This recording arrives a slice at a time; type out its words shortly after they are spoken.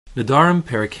Nedarim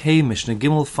Perek Hey Mishnah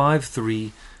Gimel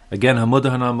 5:3. Again,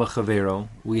 Hamudah Hanam Chavero.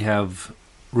 We have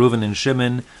Reuven and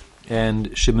Shimon,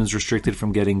 and Shimon's restricted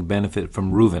from getting benefit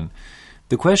from Reuven.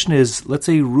 The question is, let's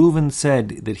say Reuven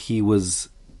said that he was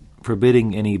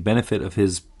forbidding any benefit of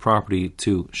his property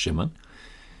to Shimon.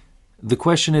 The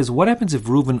question is, what happens if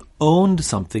Reuven owned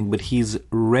something, but he's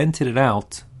rented it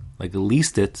out, like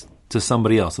leased it to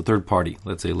somebody else, a third party,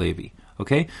 let's say Levi.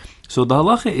 Okay? So the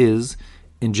halacha is,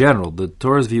 in general, the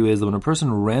Torah's view is that when a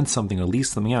person rents something or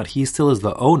leases something out, he still is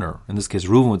the owner. In this case,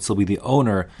 Reuven would still be the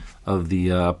owner of the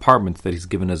apartment that he's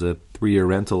given as a 3-year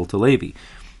rental to Levi.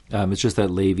 It's just that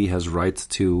Levi has rights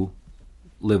to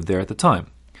live there at the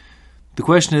time. The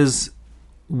question is,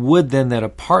 would then that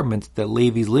apartment that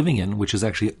Levi's living in, which is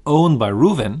actually owned by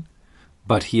Reuven,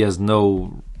 but he has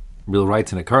no real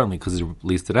rights in it currently because he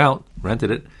leased it out, rented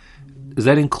it, is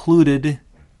that included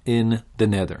in the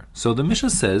neder? So the Mishnah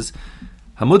says,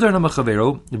 if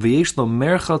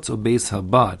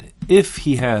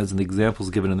he has, and the examples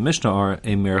given in the Mishnah are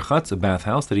a merchatz, a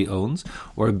bathhouse that he owns,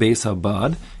 or a beis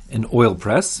habad, an oil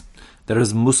press, that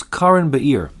is muskarin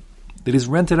be'ir, that is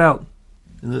rented out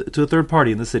to a third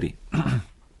party in the city.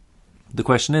 The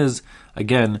question is,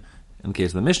 again, in the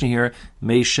case of the Mishnah here,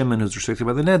 may Shimon, who's restricted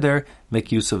by the neder,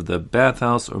 make use of the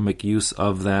bathhouse or make use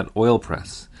of that oil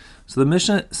press? So the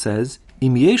Mishnah says,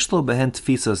 Im yesh lo behen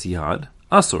tfisas yad,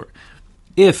 asur.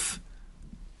 If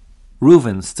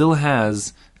Reuven still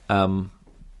has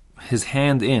his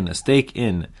hand in, a stake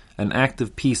in, an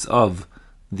active piece of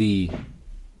the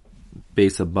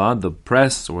beis habad, the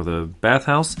press or the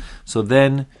bathhouse, so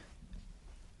then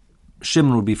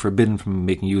Shimon would be forbidden from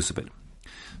making use of it.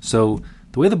 So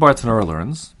the way the Bartanura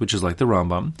learns, which is like the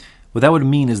Rambam, what that would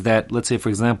mean is that, let's say, for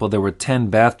example, there were 10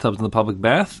 bathtubs in the public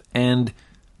bath, and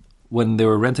when they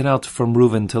were rented out from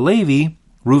Reuven to Levi,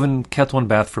 Reuven kept one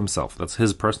bath for himself. That's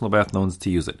his personal bath, no one's to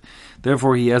use it.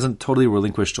 Therefore, he hasn't totally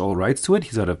relinquished all rights to it.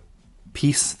 He's got a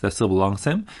piece that still belongs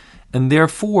to him. And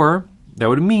therefore, that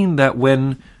would mean that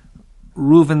when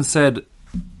Reuven said,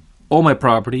 all my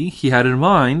property, he had in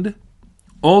mind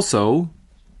also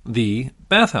the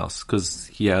bathhouse, because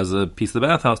he has a piece of the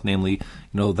bathhouse, namely,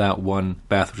 that one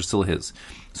bath which is still his.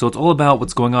 So it's all about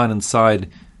what's going on inside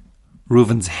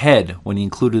Reuven's head when he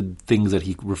included things that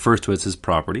he refers to as his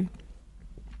property.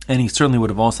 And he certainly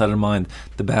would have also had in mind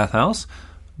the bathhouse,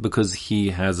 because he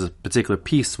has a particular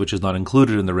piece which is not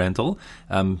included in the rental.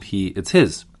 It's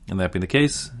his. And that being the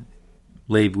case,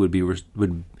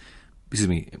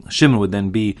 Shimon would then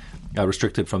be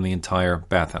restricted from the entire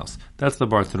bathhouse. That's the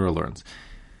Bartanura learns.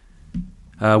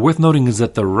 Worth noting is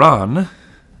that the Ran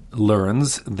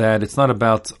learns that it's not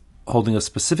about holding a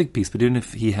specific piece, but even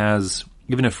if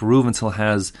Reuven still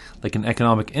has like an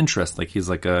economic interest, like he's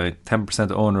like a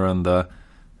 10% owner on the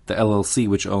LLC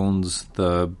which owns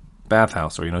the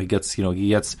bathhouse, or he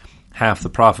gets half the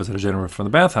profits that are generated from the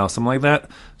bathhouse, something like that.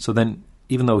 So then,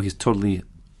 even though he's totally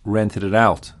rented it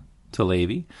out to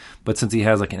Levi, but since he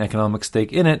has like an economic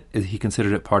stake in it, he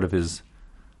considered it part of his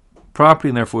property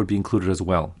and therefore would be included as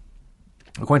well.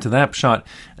 According to that pshat,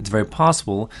 it's very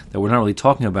possible that we're not really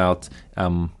talking about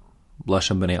Lashon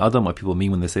B'nai Adam, what people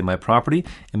mean when they say my property.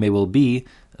 It may well be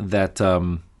that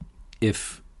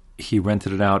if he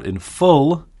rented it out in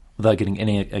full without getting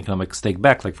any economic stake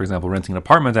back, like for example renting an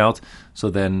apartment out,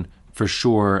 so then for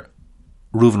sure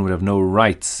Reuven would have no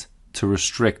rights to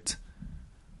restrict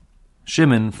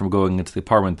Shimon from going into the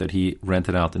apartment that he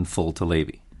rented out in full to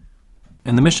Levi.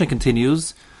 And the Mishnah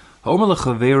continues, Ha'omer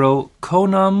lechavero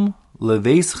konam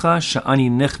leveischa sha'ani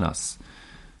nichnas.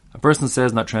 A person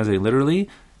says, not translated literally,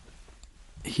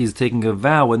 he's taking a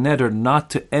vow, a neder, not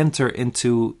to enter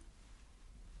into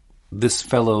this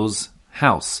fellow's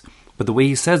house. But the way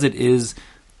he says it is,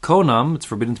 konam, it's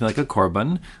forbidden to me like a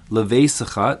korban,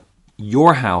 leveischa,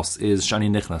 your house is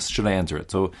sha'ani nichnas, should I enter it?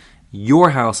 So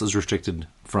your house is restricted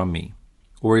from me.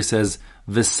 Or he says,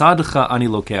 V'sadcha ani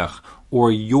lokeach,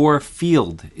 or your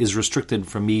field is restricted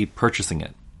from me purchasing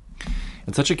it.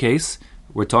 In such a case,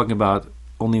 we're talking about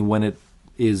only when it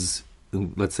is,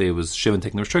 let's say it was Shimon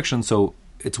taking the restriction, so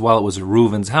it's while it was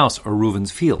Reuven's house or Reuven's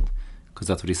field, because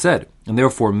that's what he said. And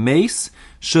therefore, mace,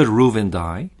 should Reuven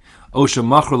die, or if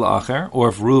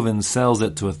Reuven sells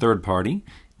it to a third party,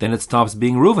 then it stops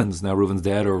being Reuven's. Now Reuven's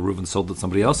dead, or Reuven sold it to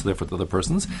somebody else, so therefore to other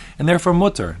persons, and therefore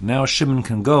mutter. Now Shimon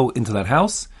can go into that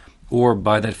house or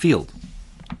buy that field.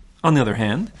 On the other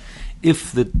hand,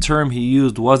 if the term he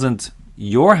used wasn't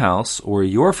your house or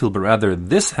your field, but rather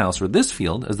this house or this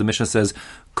field, as the Mishnah says,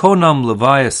 konam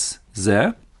levias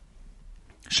zeh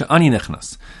sha'ani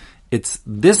nechnas. It's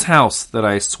this house that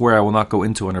I swear I will not go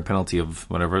into under penalty of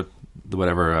whatever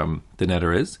the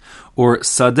neder is, or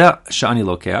sada sha'ani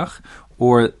lokeach,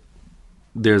 or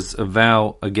there's a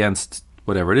vow against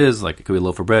whatever it is, like it could be a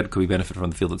loaf of bread, it could be benefit from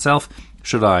the field itself.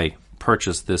 Should I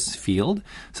purchase this field?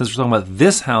 Since we're talking about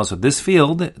this house or this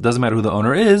field, it doesn't matter who the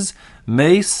owner is,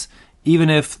 mace, even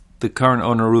if the current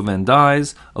owner Reuven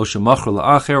dies, or if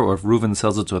Reuven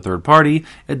sells it to a third party,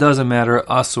 it doesn't matter.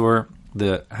 Asur,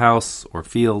 the house or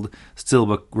field,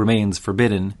 still remains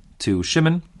forbidden to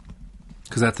Shimon,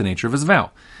 because that's the nature of his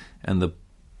vow. And the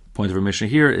point of our mission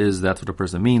here is that's what a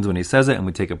person means when he says it, and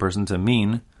we take a person to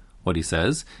mean what he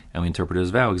says, and we interpret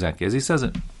his vow exactly as he says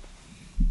it.